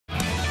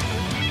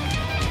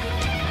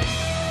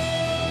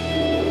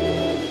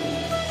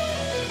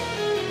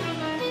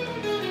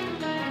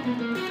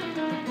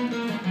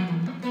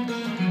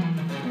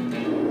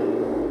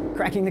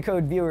Cracking the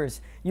Code viewers,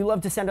 you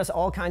love to send us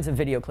all kinds of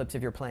video clips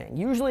of your playing,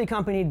 usually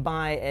accompanied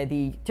by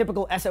the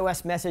typical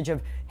SOS message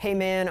of, hey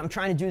man, I'm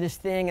trying to do this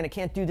thing and I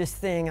can't do this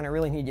thing and I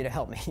really need you to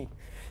help me.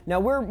 Now,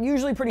 we're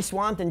usually pretty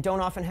swamped and don't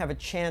often have a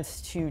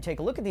chance to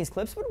take a look at these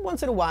clips, but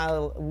once in a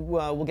while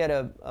we'll get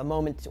a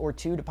moment or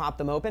two to pop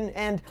them open,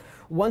 and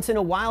once in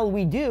a while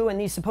we do,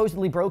 and these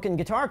supposedly broken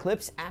guitar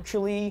clips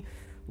actually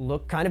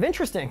look kind of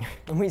interesting.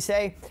 And we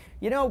say,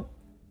 you know,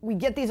 we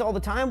get these all the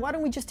time, why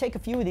don't we just take a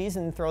few of these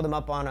and throw them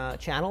up on a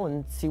channel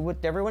and see what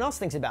everyone else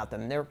thinks about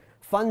them. They're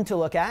fun to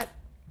look at,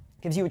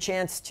 gives you a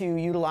chance to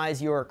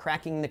utilize your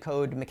cracking the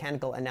code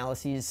mechanical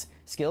analyses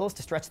skills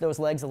to stretch those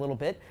legs a little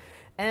bit.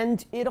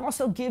 And it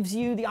also gives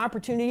you the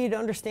opportunity to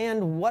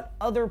understand what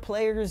other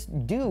players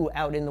do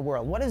out in the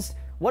world. What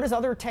does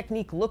other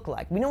technique look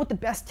like? We know what the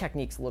best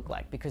techniques look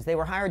like because they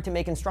were hired to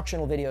make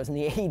instructional videos in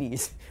the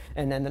 80s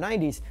and then the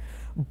 90s.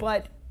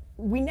 But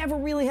we never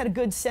really had a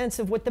good sense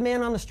of what the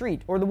man on the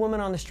street or the woman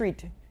on the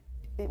street,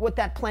 what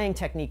that playing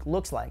technique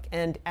looks like.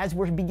 And as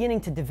we're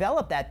beginning to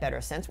develop that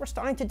better sense, we're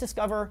starting to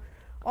discover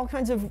all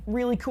kinds of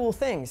really cool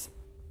things.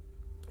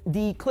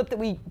 The clip that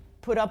we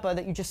put up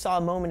that you just saw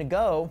a moment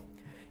ago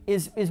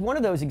is one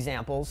of those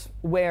examples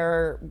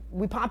where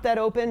we popped that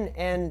open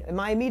and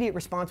my immediate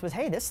response was,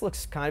 hey, this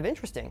looks kind of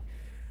interesting.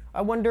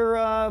 I wonder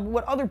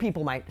what other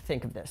people might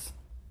think of this.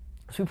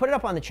 So we put it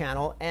up on the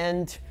channel,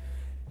 and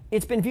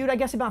it's been viewed, I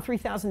guess, about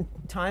 3,000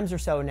 times or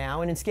so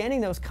now. And in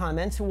scanning those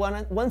comments,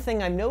 one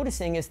thing I'm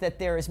noticing is that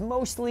there is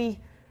mostly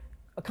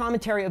a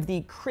commentary of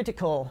the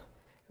critical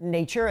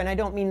nature, and I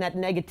don't mean that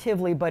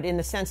negatively, but in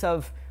the sense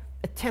of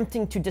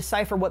attempting to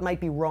decipher what might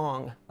be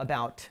wrong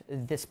about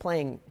this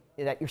playing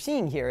that you're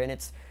seeing here.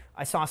 And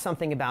I saw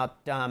something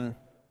about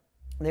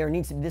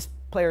this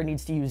player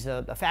needs to use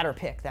a fatter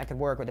pick. That could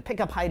work, or the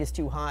pickup height is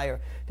too high, or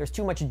there's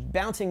too much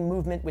bouncing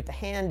movement with the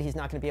hand, he's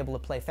not going to be able to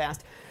play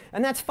fast.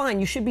 And that's fine,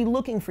 you should be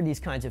looking for these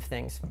kinds of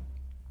things.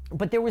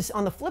 But there was,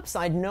 on the flip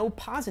side, no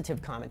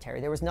positive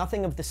commentary. There was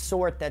nothing of the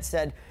sort that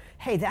said,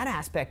 hey, that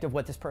aspect of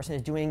what this person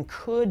is doing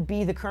could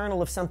be the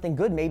kernel of something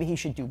good, maybe he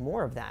should do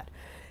more of that.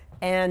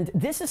 And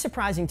this is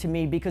surprising to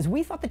me because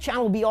we thought the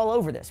channel would be all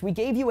over this. We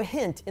gave you a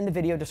hint in the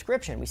video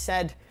description. We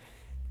said,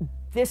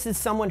 this is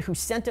someone who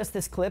sent us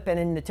this clip and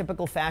in the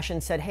typical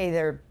fashion said, hey,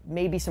 there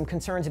may be some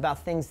concerns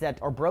about things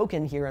that are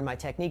broken here in my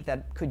technique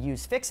that could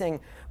use fixing,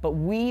 but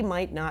we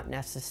might not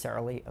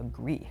necessarily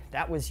agree.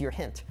 That was your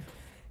hint.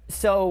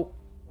 So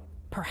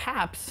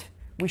perhaps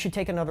we should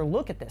take another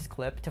look at this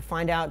clip to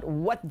find out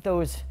what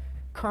those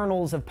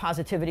kernels of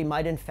positivity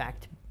might in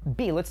fact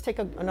be. Let's take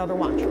another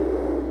watch.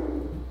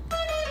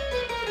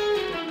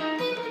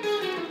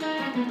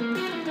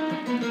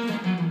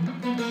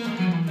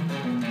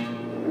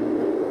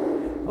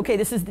 Okay,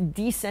 this is the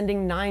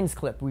descending nines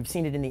clip. We've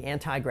seen it in the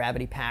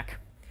anti-gravity pack.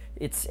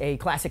 It's a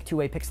classic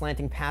two-way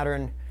Pickslanting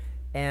pattern,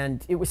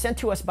 and it was sent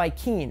to us by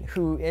Keen,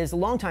 who is a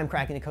longtime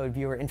Cracking the Code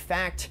viewer. In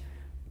fact,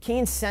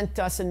 Keen sent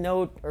us a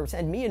note, or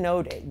sent me a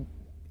note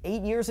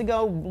 8 years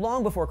ago,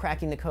 long before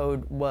Cracking the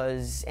Code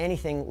was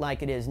anything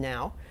like it is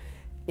now.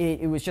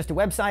 It was just a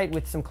website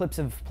with some clips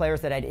of players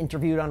that I'd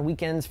interviewed on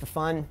weekends for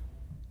fun,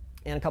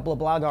 and a couple of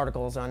blog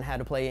articles on how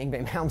to play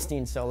Yngwie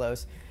Malmsteen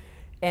solos.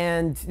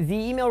 And the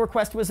email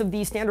request was of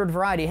the standard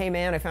variety. Hey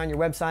man, I found your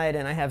website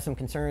and I have some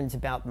concerns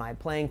about my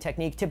playing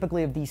technique,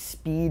 typically of the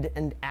speed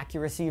and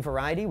accuracy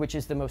variety, which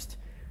is the most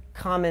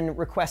common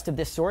request of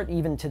this sort,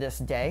 even to this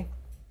day.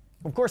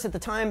 Of course, at the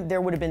time, there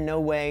would have been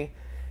no way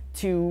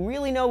to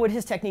really know what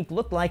his technique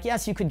looked like.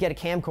 Yes, you could get a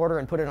camcorder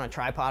and put it on a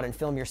tripod and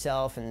film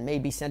yourself and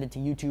maybe send it to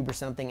YouTube or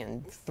something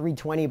in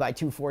 320 by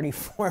 240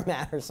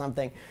 format or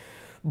something.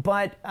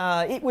 But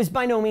it was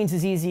by no means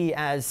as easy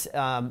as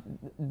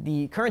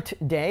the current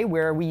day,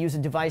 where we use a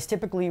device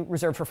typically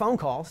reserved for phone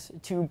calls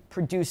to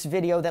produce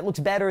video that looks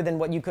better than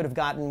what you could have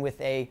gotten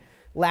with a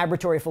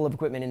laboratory full of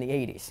equipment in the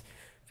 80s.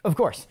 Of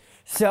course.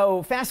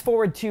 So fast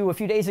forward to a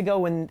few days ago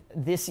when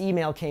this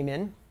email came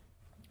in,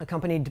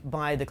 accompanied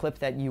by the clip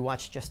that you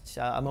watched just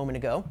a moment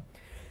ago.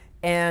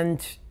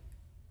 And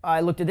I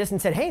looked at this and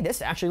said, hey,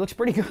 this actually looks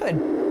pretty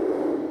good.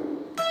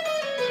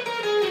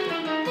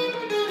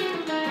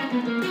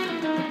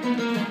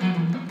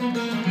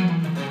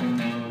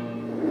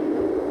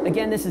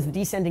 Again, this is the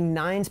descending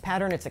nines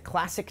pattern. It's a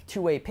classic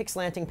two-way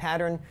Pickslanting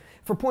pattern.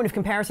 For point of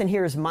comparison,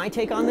 here's my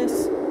take on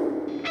this.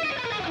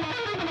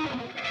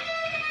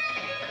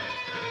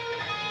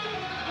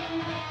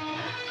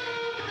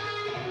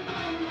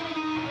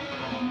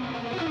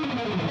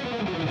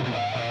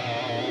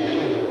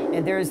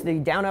 And there's the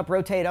down-up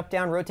rotate,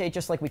 up-down rotate,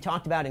 just like we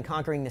talked about in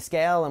Conquering the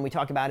Scale, and we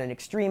talked about in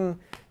extreme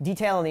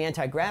detail in the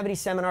anti-gravity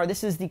seminar.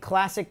 This is the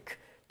classic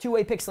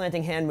two-way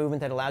Pickslanting hand movement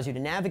that allows you to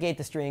navigate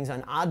the strings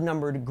on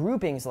odd-numbered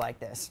groupings like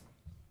this.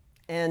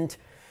 And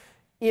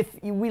if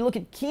we look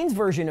at Keen's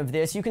version of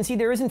this, you can see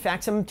there is in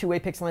fact some two-way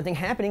Pickslanting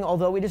happening,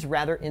 although it is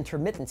rather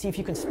intermittent. See if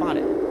you can spot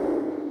it.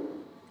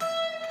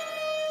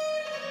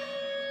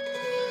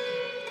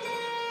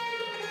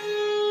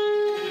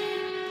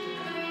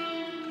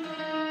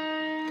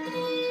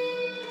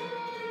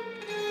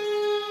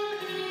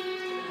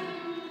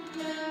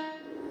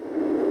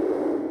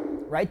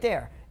 right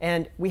there.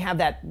 And we have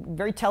that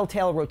very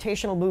telltale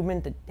rotational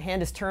movement. The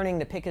hand is turning,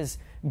 the pick is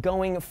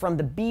going from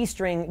the B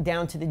string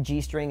down to the G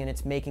string, and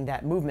it's making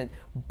that movement.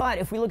 But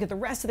if we look at the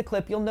rest of the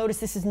clip, you'll notice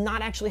this is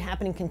not actually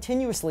happening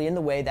continuously in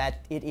the way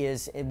that it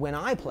is when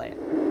I play it.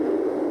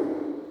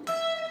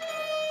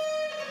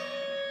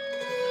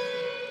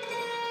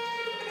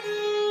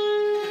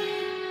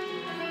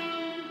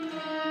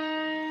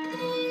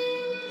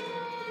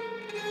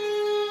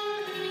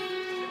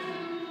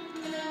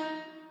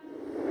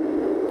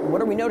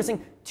 What are we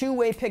noticing?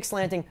 Two-way pick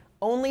slanting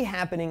only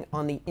happening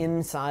on the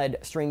inside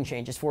string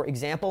changes. For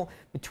example,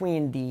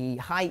 between the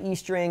high E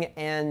string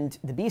and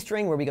the B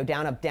string, where we go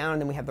down, up, down,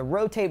 and then we have the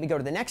rotate, we go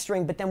to the next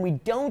string, but then we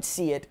don't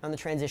see it on the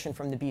transition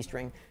from the B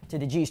string to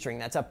the G string.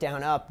 That's up,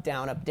 down, up,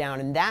 down, up, down,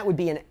 and that would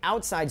be an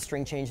outside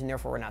string change, and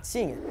therefore we're not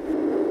seeing it.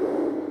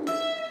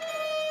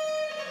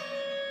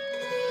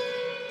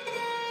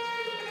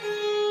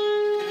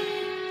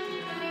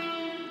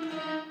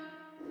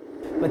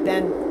 But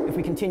then, if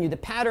we continue the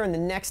pattern, the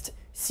next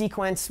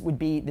sequence would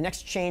be, the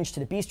next change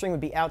to the B string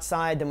would be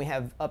outside, then we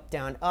have up,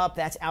 down, up,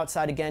 that's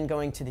outside again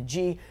going to the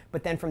G,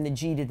 but then from the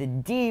G to the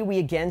D, we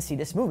again see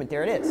this movement.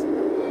 There it is.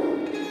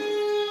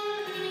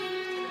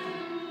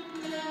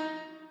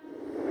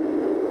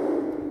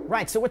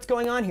 Right, so what's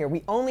going on here?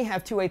 We only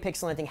have two-way pick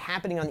slanting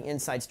happening on the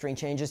inside string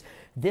changes.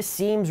 This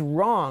seems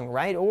wrong,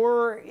 right?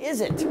 Or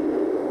is it?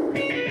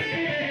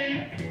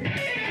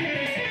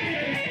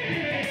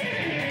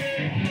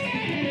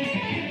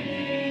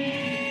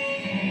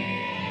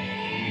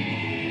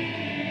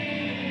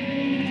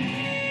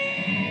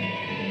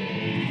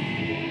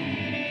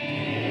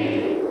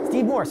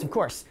 Morse, of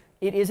course,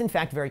 it is in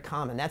fact very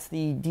common. That's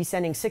the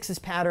descending sixes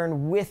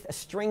pattern with a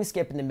string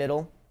skip in the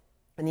middle.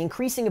 And the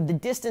increasing of the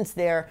distance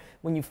there,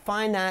 when you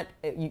find that,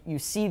 you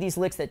see these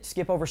licks that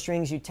skip over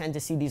strings, you tend to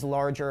see these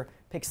larger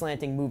pick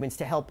slanting movements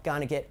to help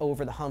kind of get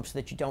over the hump so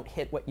that you don't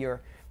hit what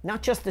you're,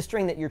 not just the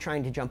string that you're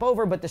trying to jump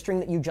over, but the string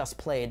that you just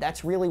played.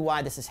 That's really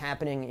why this is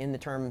happening in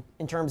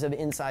terms of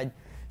inside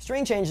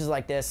string changes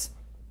like this.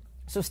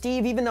 So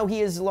Steve, even though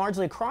he is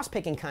largely a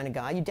cross-picking kind of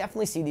guy, you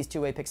definitely see these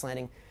two-way pick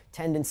slanting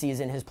tendencies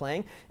in his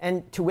playing.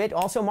 And to wit,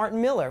 also Martin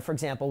Miller, for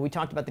example. We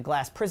talked about the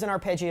glass prison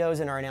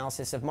arpeggios in our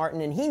analysis of Martin,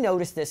 and he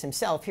noticed this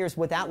himself. Here's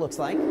what that looks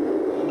like.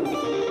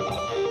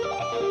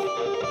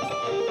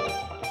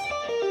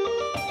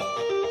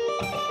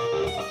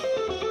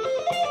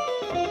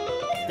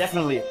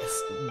 Definitely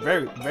a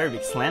very, very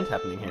big slant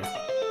happening here.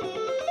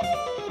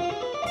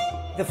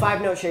 The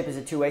five-note shape is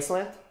a two-way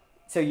slant?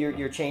 So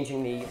you're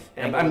changing the...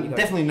 I'm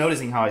definitely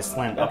noticing how I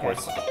slant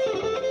upwards.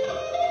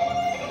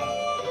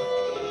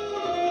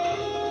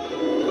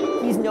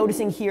 He's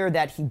noticing here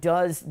that he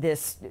does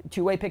this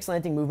two-way pick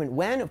slanting movement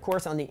when, of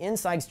course, on the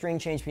inside string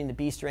change between the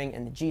B string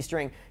and the G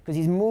string, because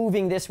he's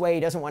moving this way.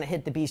 He doesn't want to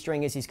hit the B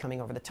string as he's coming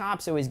over the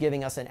top, so he's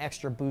giving us an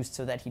extra boost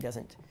so that he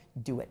doesn't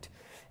do it.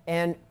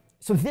 And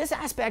so this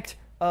aspect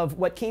of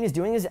what Keen is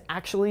doing is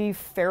actually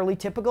fairly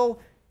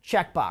typical.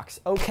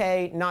 Checkbox.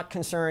 Okay, not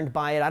concerned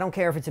by it. I don't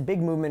care if it's a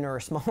big movement or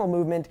a small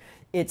movement.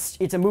 It's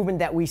a movement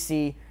that we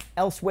see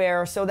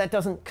elsewhere, so that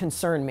doesn't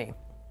concern me.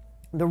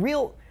 The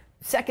real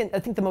second, I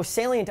think the most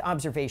salient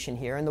observation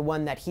here, and the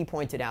one that he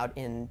pointed out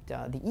in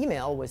the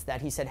email, was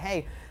that he said,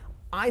 hey,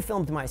 I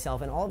filmed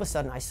myself, and all of a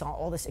sudden I saw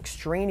all this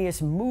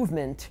extraneous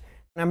movement,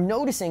 and I'm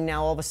noticing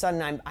now all of a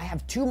sudden I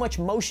have too much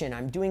motion.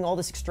 I'm doing all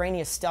this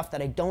extraneous stuff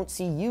that I don't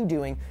see you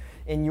doing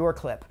in your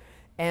clip.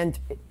 And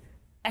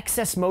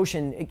excess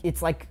motion,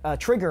 it's like a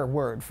trigger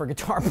word for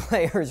guitar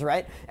players,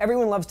 right?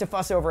 Everyone loves to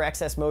fuss over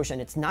excess motion.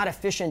 It's not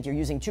efficient, you're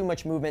using too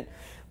much movement.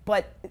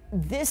 But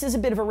this is a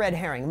bit of a red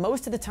herring.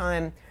 Most of the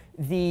time,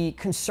 the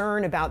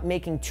concern about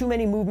making too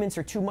many movements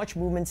or too much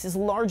movements is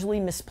largely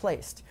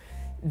misplaced.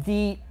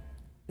 The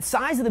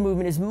size of the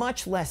movement is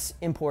much less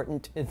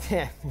important,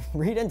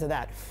 read into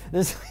that,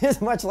 this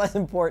is much less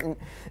important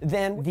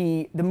than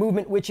the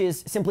movement which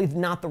is simply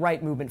not the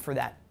right movement for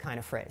that kind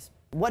of phrase.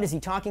 What is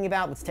he talking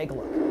about? Let's take a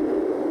look.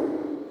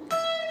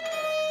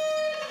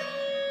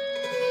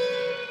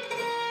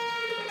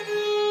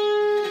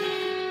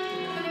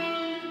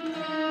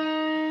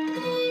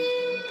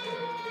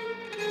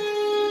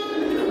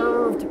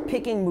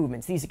 Picking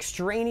movements, these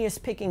extraneous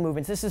picking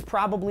movements. This is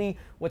probably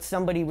what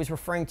somebody was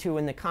referring to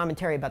in the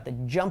commentary about the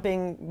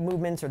jumping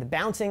movements or the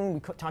bouncing. We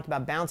talked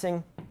about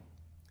bouncing.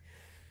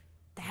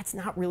 That's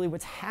not really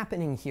what's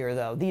happening here,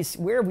 though.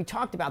 Where we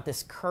talked about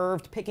this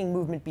curved picking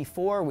movement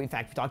before, in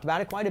fact, we talked about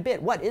it quite a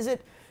bit. What is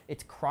it?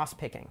 It's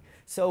cross-picking.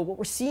 So what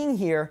we're seeing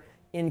here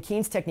in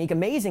Keen's technique,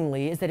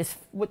 amazingly, is that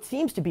what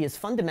seems to be his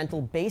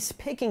fundamental bass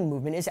picking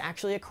movement is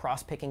actually a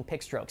cross-picking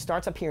pick stroke.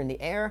 Starts up here in the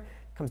air,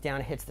 comes down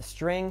and hits the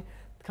string,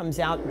 comes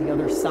out the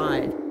other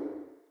side.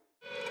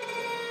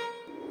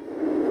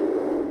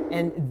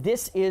 And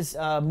this is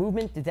a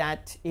movement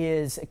that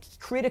is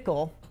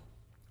critical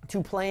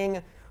to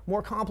playing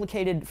more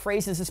complicated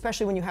phrases,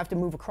 especially when you have to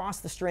move across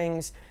the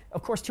strings.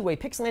 Of course, two-way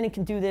pick slanting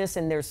can do this,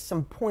 and there's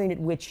some point at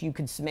which you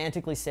could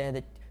semantically say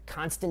that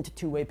constant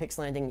two-way pick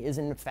slanting is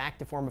in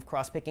fact a form of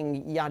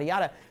cross-picking, yada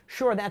yada.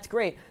 Sure, that's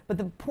great, but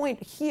the point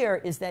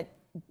here is that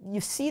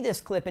you see this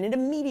clip and it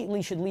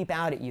immediately should leap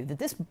out at you that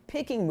this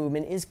picking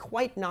movement is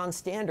quite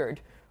non-standard,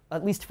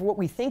 at least for what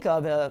we think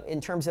of in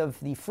terms of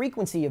the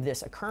frequency of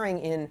this occurring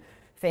in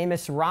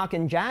famous rock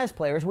and jazz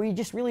players, where you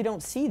just really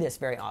don't see this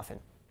very often.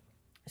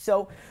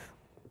 So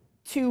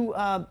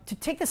to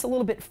take this a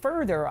little bit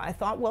further, I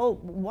thought, well,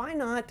 why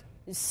not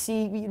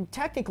see,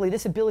 technically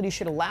this ability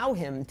should allow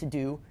him to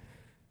do,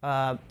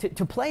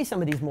 to play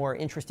some of these more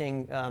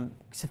interesting,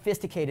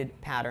 sophisticated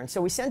patterns.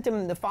 So we sent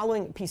him the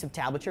following piece of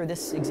tablature,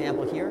 this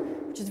example here,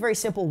 which is a very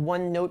simple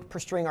one note per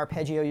string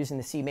arpeggio using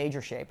the C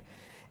major shape.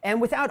 And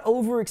without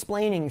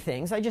over-explaining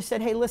things, I just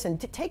said, hey, listen,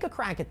 take a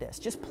crack at this.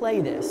 Just play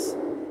this.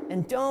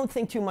 And don't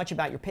think too much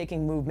about your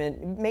picking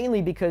movement,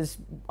 mainly because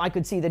I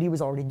could see that he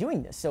was already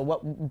doing this.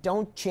 So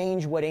don't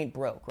change what ain't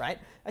broke, right?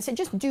 I said,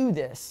 just do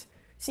this.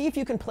 See if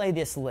you can play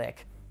this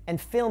lick, and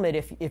film it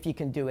if you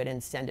can do it,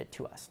 and send it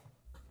to us.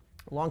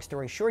 Long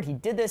story short, he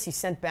did this. He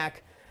sent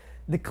back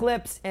the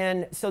clips.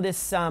 And so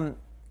this, the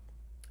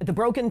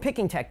broken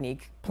picking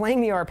technique, playing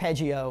the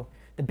arpeggio,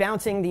 the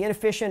bouncing, the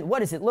inefficient, what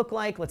does it look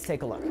like? Let's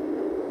take a look.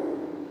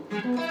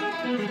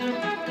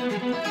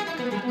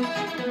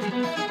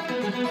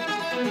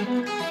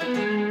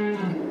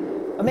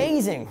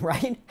 Amazing,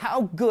 right?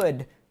 How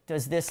good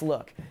does this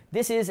look?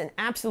 This is an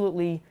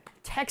absolutely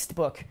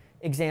textbook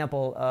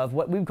example of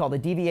what we would call the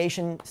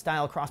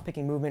deviation-style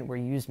cross-picking movement, where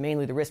you use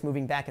mainly the wrist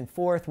moving back and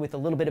forth with a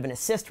little bit of an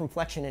assist from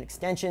flexion and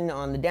extension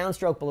on the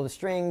downstroke below the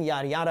string,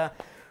 yada, yada.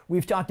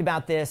 We've talked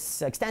about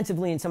this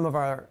extensively in some of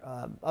our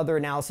other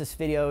analysis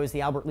videos,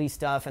 the Albert Lee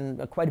stuff,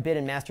 and quite a bit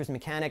in Masters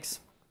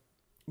Mechanics.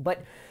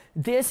 But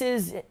this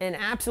is an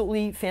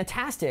absolutely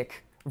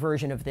fantastic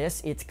version of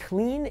this. It's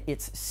clean,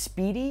 it's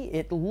speedy,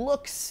 it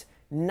looks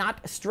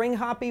not string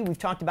hoppy. We've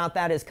talked about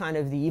that as kind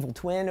of the evil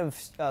twin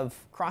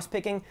of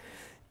cross-picking.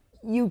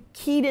 You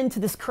keyed into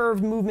this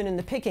curved movement in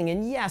the picking,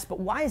 and yes, but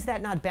why is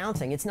that not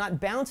bouncing? It's not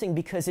bouncing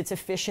because it's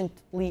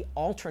efficiently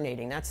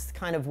alternating. That's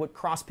kind of what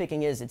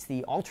cross-picking is. It's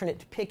the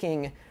alternate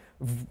picking.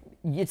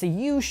 It's a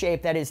U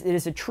shape that it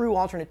is a true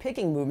alternate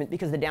picking movement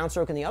because the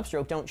downstroke and the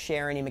upstroke don't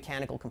share any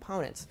mechanical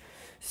components.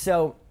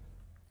 So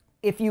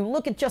if you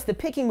look at just the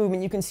picking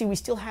movement, you can see we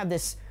still have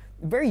this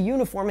very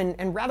uniform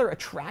and rather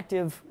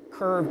attractive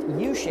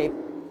curved U shape.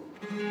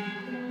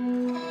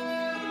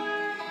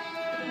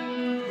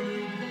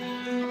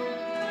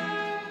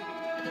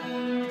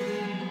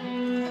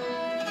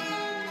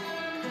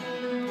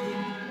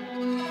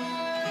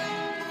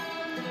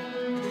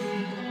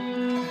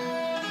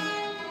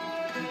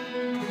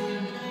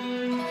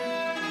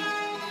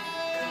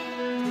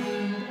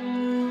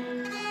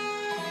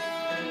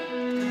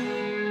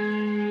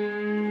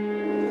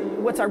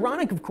 What's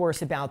ironic, of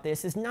course, about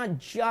this is not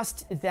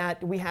just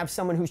that we have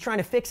someone who's trying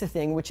to fix a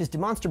thing which is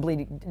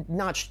demonstrably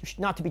not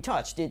to be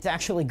touched. It's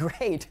actually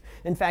great.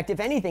 In fact, if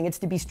anything, it's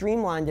to be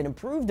streamlined and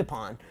improved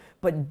upon,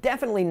 but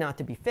definitely not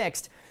to be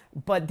fixed.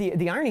 But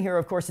the irony here,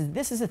 of course, is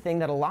this is a thing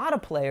that a lot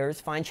of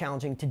players find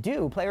challenging to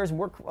do. Players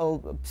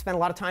spend a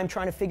lot of time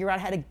trying to figure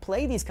out how to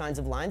play these kinds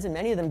of lines, and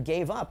many of them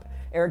gave up.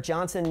 Eric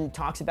Johnson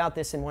talks about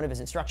this in one of his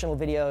instructional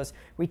videos,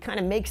 where he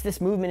kind of makes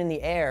this movement in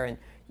the air, and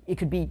it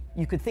could be,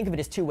 you could think of it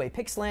as two-way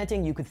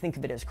pickslanting, you could think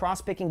of it as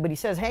cross-picking, but he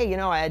says, hey, you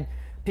know, I had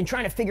been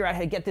trying to figure out how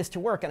to get this to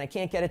work, and I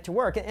can't get it to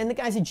work. And the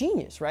guy's a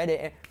genius,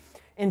 right?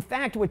 In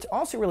fact, what's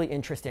also really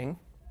interesting,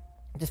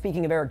 just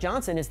speaking of Eric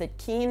Johnson, is that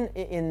Keen,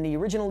 in the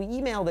original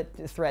email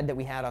thread that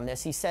we had on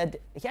this, he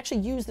said he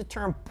actually used the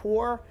term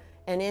poor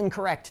and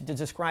incorrect to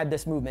describe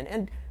this movement.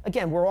 And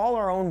again, we're all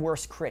our own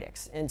worst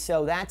critics, and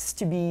so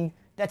that's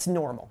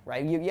normal,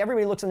 right?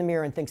 Everybody looks in the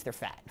mirror and thinks they're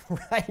fat,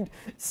 right?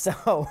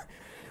 So.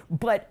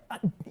 But,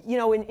 you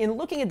know, in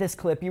looking at this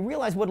clip, you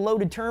realize what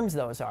loaded terms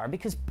those are.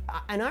 Because,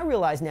 and I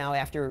realize now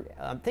after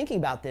thinking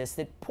about this,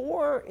 that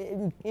poor,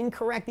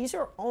 incorrect, these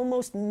are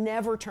almost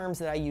never terms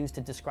that I use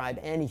to describe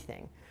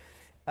anything.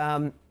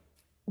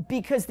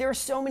 Because there are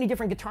so many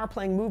different guitar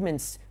playing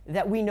movements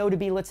that we know to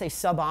be, let's say,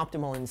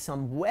 suboptimal in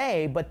some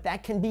way, but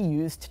that can be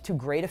used to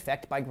great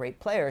effect by great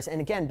players. And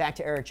again, back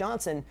to Eric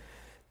Johnson,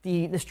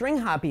 the string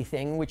hoppy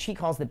thing, which he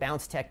calls the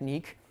bounce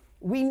technique,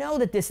 we know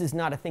that this is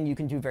not a thing you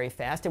can do very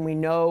fast, and we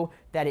know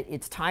that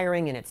it's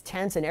tiring and it's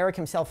tense, and Eric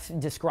himself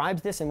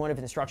describes this in one of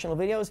his instructional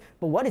videos,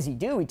 but what does he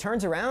do? He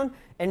turns around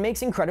and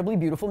makes incredibly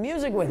beautiful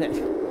music with it.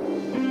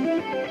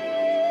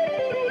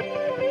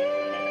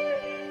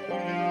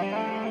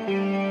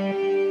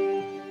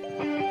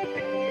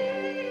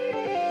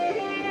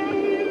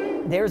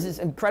 There's this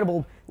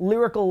incredible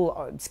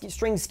lyrical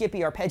string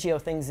skippy arpeggio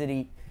things that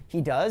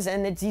he does,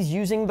 and he's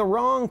using the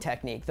wrong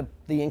technique,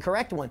 the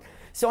incorrect one.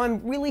 So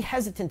I'm really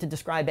hesitant to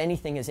describe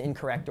anything as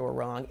incorrect or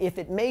wrong. If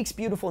it makes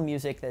beautiful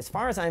music, as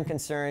far as I'm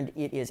concerned,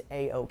 it is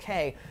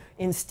a-okay.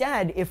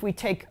 Instead, if we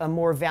take a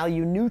more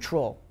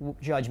value-neutral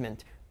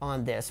judgment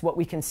on this, what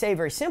we can say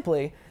very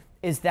simply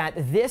is that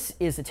this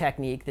is a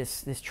technique,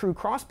 this true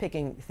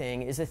cross-picking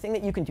thing, is a thing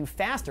that you can do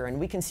faster. And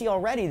we can see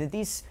already that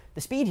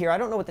the speed here, I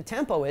don't know what the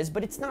tempo is,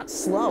 but it's not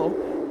slow.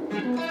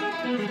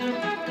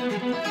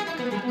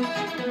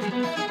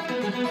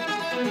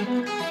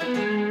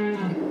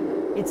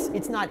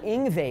 It's not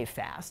Yngwie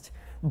fast,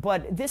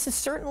 But this is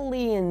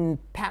certainly in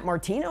Pat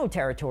Martino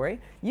territory.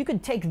 You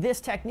could take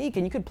this technique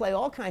and you could play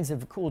all kinds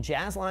of cool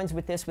jazz lines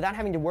with this without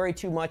having to worry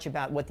too much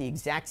about what the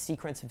exact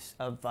sequence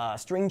of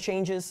string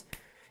changes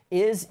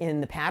is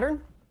in the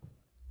pattern.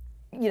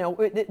 You know,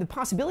 the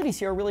possibilities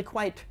here are really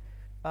quite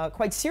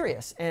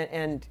serious.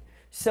 And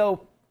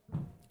so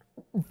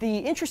the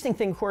interesting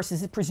thing, of course, is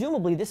that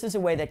presumably this is a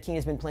way that Keen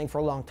has been playing for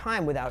a long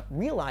time without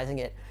realizing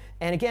it.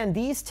 And again,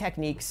 these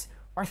techniques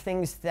are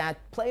things that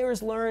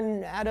players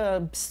learn at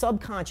a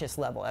subconscious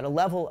level, at a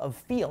level of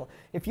feel.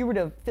 If you were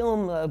to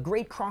film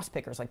great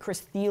cross-pickers like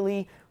Chris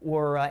Thiele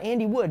or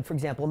Andy Wood, for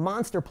example, a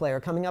monster player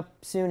coming up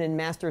soon in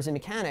Masters in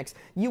Mechanics,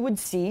 you would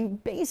see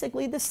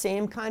basically the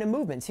same kind of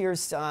movements.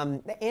 Here's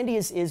Andy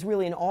is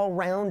really an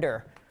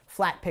all-rounder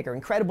flat picker,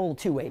 incredible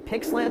two-way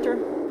Pickslanter.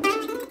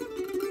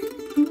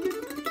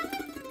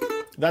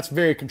 That's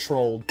very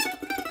controlled.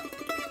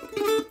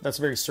 That's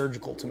very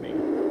surgical to me.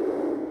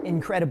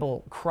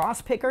 Incredible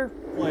cross picker.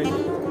 Like,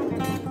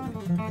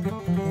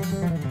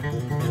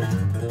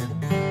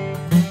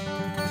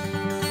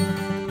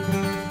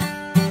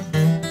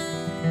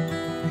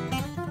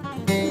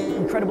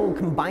 incredible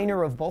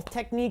combiner of both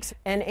techniques.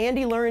 And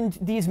Andy learned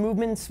these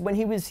movements when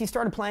he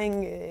started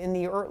playing in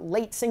the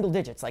late single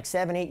digits, like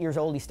 7, 8 years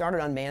old. He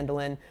started on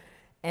mandolin.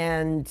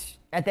 And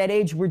at that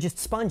age, we're just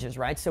sponges,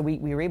 right? So we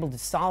were able to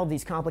solve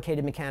these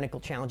complicated mechanical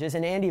challenges.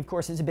 And Andy, of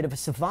course, is a bit of a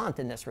savant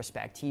in this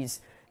respect.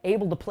 He's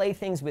able to play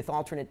things with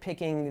alternate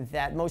picking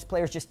that most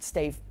players just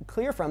stay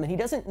clear from. And he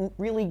doesn't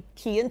really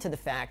key into the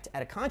fact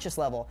at a conscious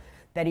level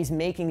that he's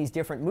making these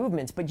different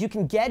movements. But you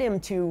can get him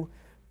to,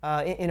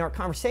 in our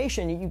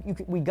conversation,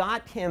 we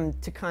got him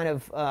to kind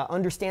of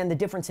understand the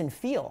difference in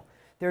feel.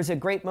 There's a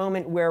great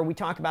moment where we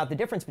talk about the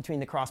difference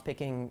between the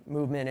cross-picking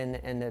movement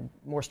and the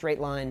more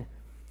straight line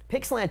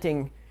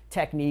Pickslanting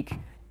technique,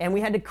 and we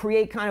had to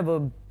create kind of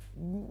a,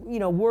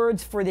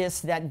 words for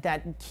this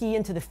that key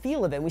into the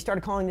feel of it. And we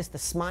started calling this the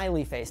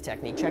smiley face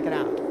technique. Check it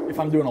out. if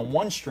I'm doing a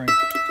one string.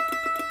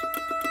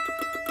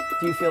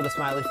 Do you feel the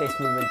smiley face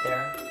movement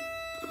there?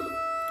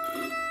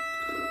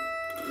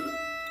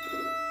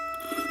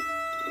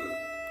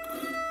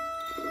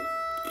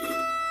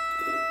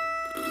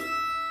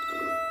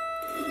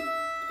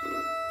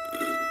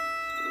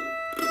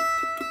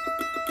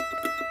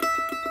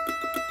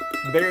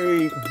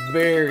 Very,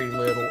 very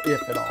little,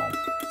 if at all.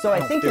 So I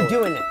think you're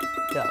doing it,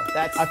 though.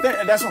 That's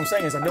what I'm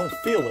saying is I don't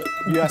feel it.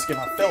 You ask if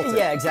I felt it.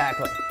 Yeah,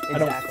 exactly. I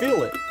don't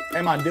feel it.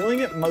 Am I doing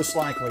it? Most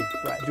likely.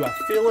 Right. Do I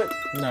feel it?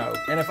 No.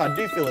 And if I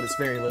do feel it, it's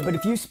very little. But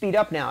if you speed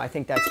up now, I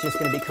think that's just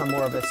going to become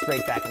more of a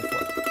straight back and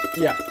forth.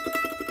 Yeah.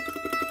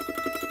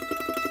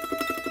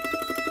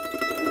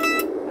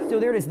 So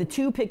there it is, the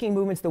two picking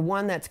movements, the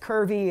one that's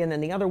curvy and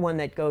then the other one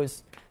that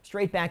goes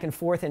straight back and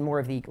forth in more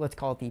of the, let's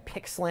call it the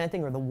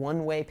Pickslanting or the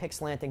one-way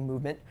Pickslanting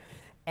movement.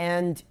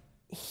 And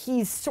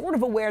he's sort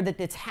of aware that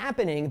it's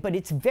happening, but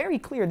it's very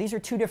clear these are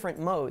two different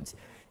modes.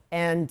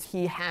 And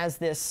he has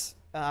this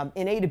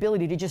innate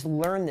ability to just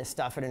learn this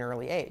stuff at an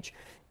early age.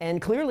 And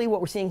clearly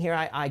what we're seeing here,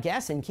 I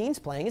guess, in Keen's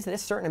playing is that a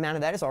certain amount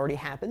of that has already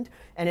happened.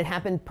 And it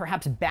happened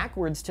perhaps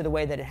backwards to the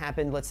way that it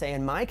happened, let's say,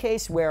 in my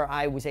case, where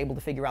I was able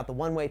to figure out the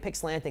one-way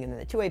Pickslanting and then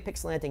the two-way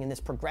Pickslanting and this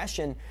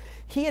progression.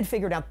 He had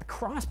figured out the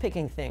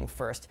cross-picking thing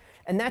first.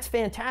 And that's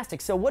fantastic.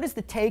 So what is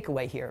the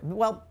takeaway here?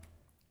 Well,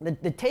 the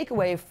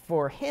takeaway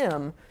for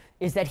him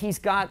is that he's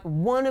got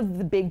one of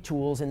the big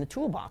tools in the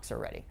toolbox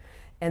already.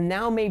 And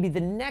now maybe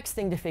the next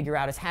thing to figure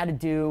out is how to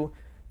do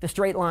the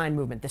straight line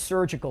movement, the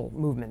surgical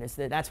movement.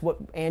 That's what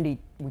Andy,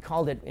 we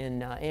called it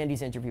in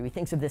Andy's interview. He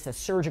thinks of this as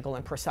surgical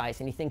and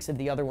precise, and he thinks of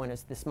the other one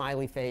as the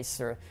smiley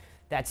face, or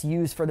that's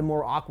used for the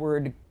more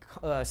awkward,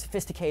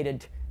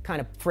 sophisticated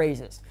kind of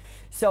phrases.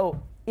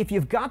 So if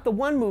you've got the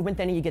one movement,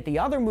 then you get the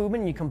other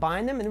movement, and you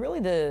combine them, and really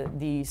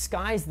the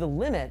sky's the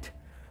limit.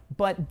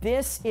 But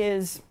this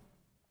is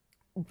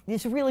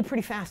really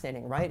pretty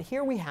fascinating, right?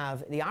 Here we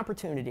have the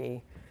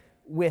opportunity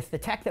with the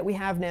tech that we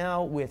have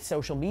now, with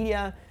social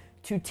media,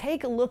 to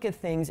take a look at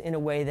things in a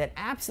way that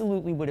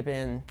absolutely would have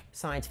been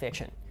science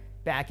fiction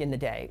back in the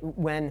day.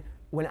 When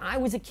I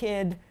was a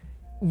kid,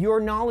 your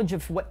knowledge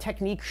of what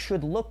technique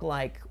should look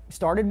like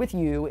started with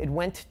you, it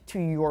went to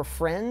your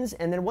friends,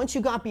 and then once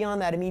you got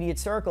beyond that immediate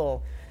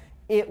circle,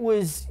 it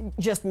was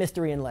just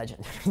mystery and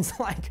legend. It's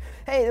like,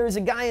 hey, there's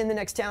a guy in the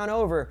next town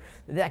over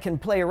that can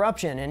play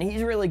Eruption, and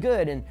he's really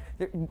good, and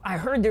I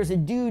heard there's a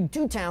dude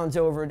 2 towns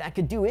over that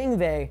could do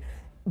Yngwie,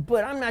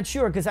 but I'm not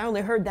sure, because I only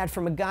heard that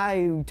from a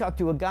guy who talked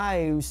to a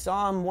guy who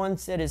saw him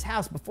once at his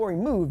house before he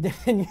moved.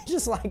 And you're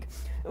just like,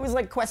 it was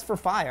like Quest for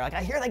Fire. Like,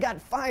 I hear they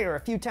got fire a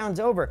few towns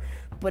over,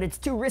 but it's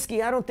too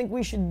risky. I don't think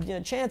we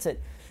should chance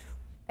it.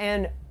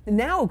 And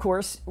now, of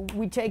course,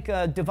 we take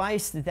a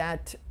device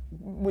that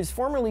was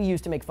formerly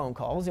used to make phone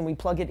calls, and we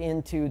plug it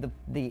into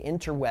the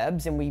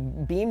interwebs, and we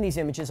beam these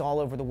images all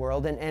over the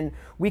world. And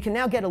we can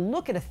now get a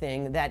look at a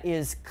thing that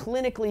is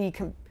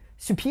clinically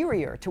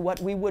superior to what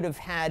we would have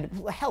had,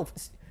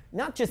 health,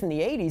 not just in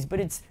the 80s, but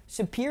it's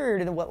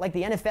superior to what like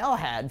the NFL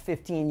had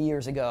 15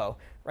 years ago,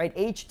 right?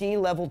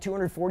 HD level,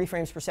 240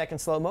 frames per second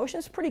slow motion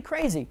is pretty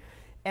crazy.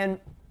 And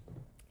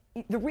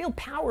the real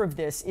power of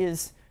this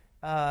is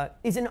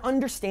in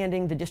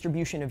understanding the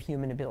distribution of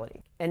human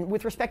ability. And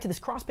with respect to this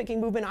cross-picking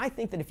movement, I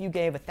think that if you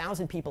gave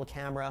 1,000 people a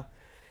camera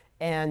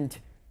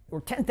or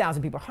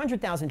 10,000 people,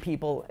 100,000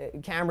 people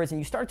cameras, and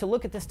you start to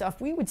look at this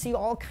stuff, we would see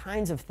all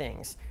kinds of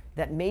things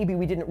that maybe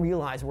we didn't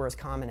realize were as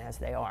common as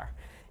they are.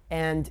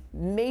 And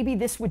maybe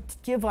this would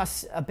give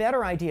us a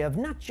better idea of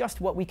not just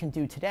what we can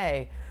do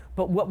today,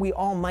 but what we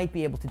all might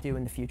be able to do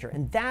in the future.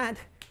 And that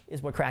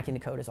is what cracking the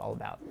code is all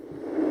about.